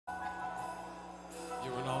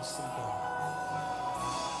awesome God.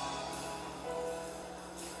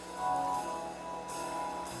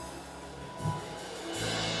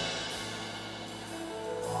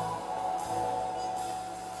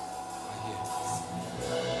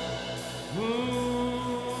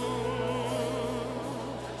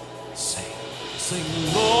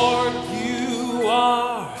 Sing, Lord, you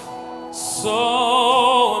are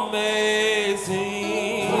so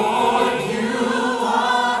amazing. Lord, you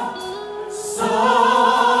are so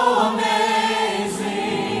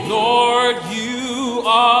amazing. Lord, you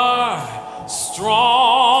are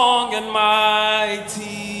strong and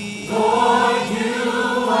mighty. Lord, you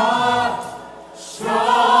are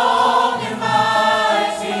strong and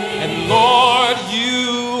mighty. And Lord,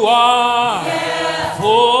 you are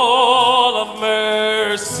full of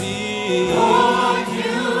mercy. Lord,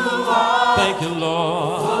 you are Thank you,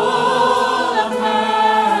 Lord. full of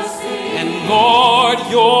mercy. And Lord,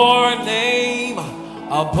 your name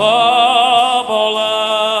above all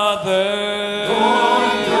others.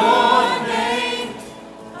 Lord, your name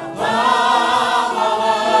above all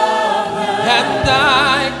others. And I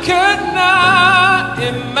could not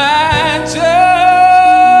imagine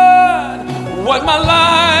what my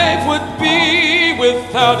life would be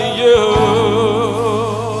without you.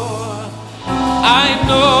 I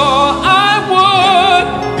know I would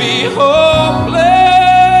be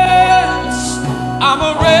hopeless. I'm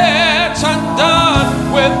a wretch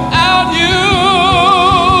undone without you.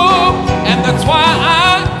 And that's why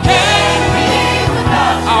I can't be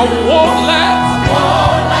without you. I won't last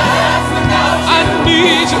without you. I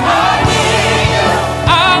need you. I need you. I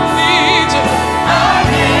need you. I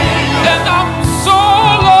need you. And I'm so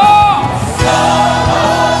lost.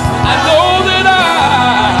 I know that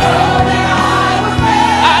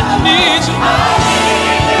I need you.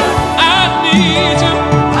 I need you.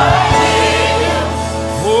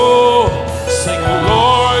 Oh, sing,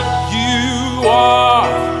 Lord,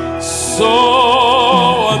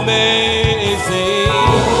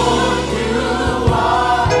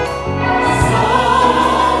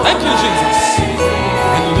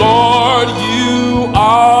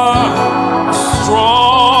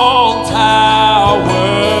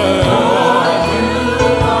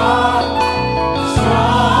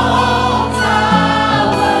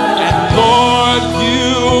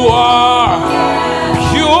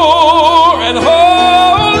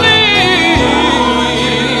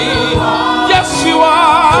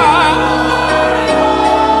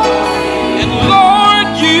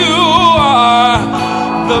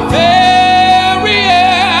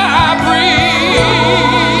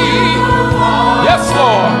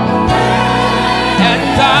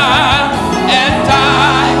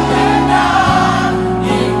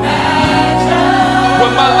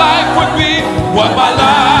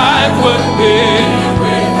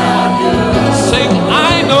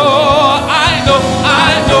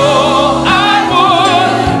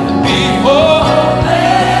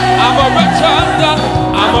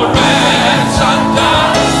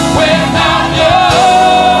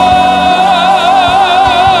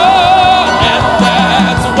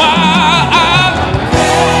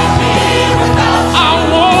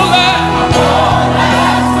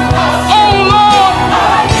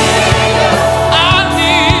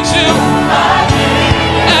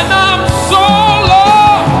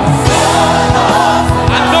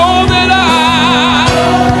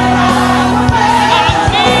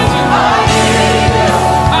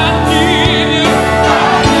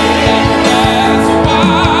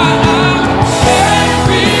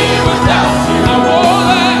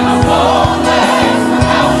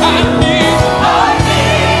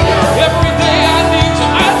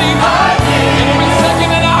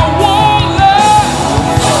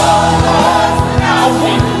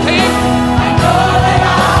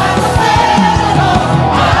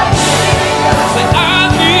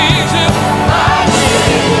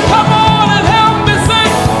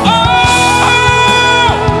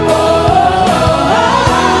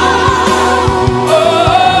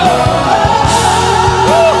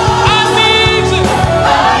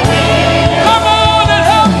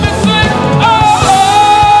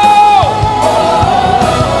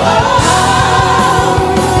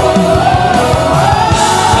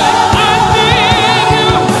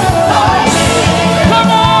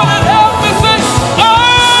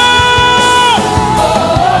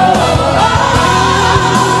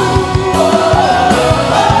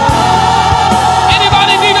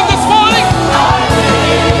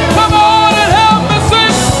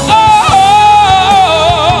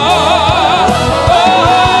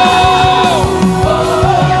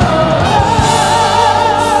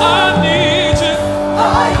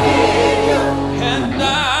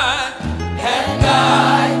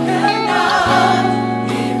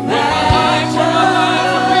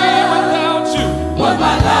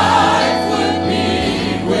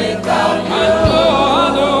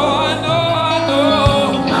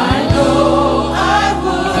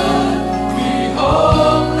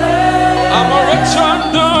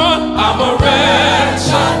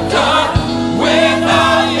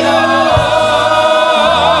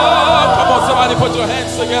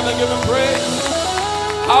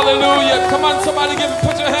 Hallelujah. Come on, somebody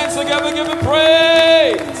put your hands together, give him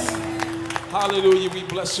praise. Hallelujah. We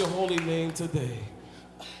bless your holy name today.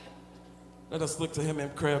 Let us look to him in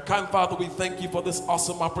prayer. Kind Father, we thank you for this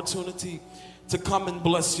awesome opportunity to come and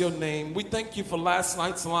bless your name. We thank you for last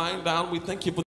night's lying down. We thank you for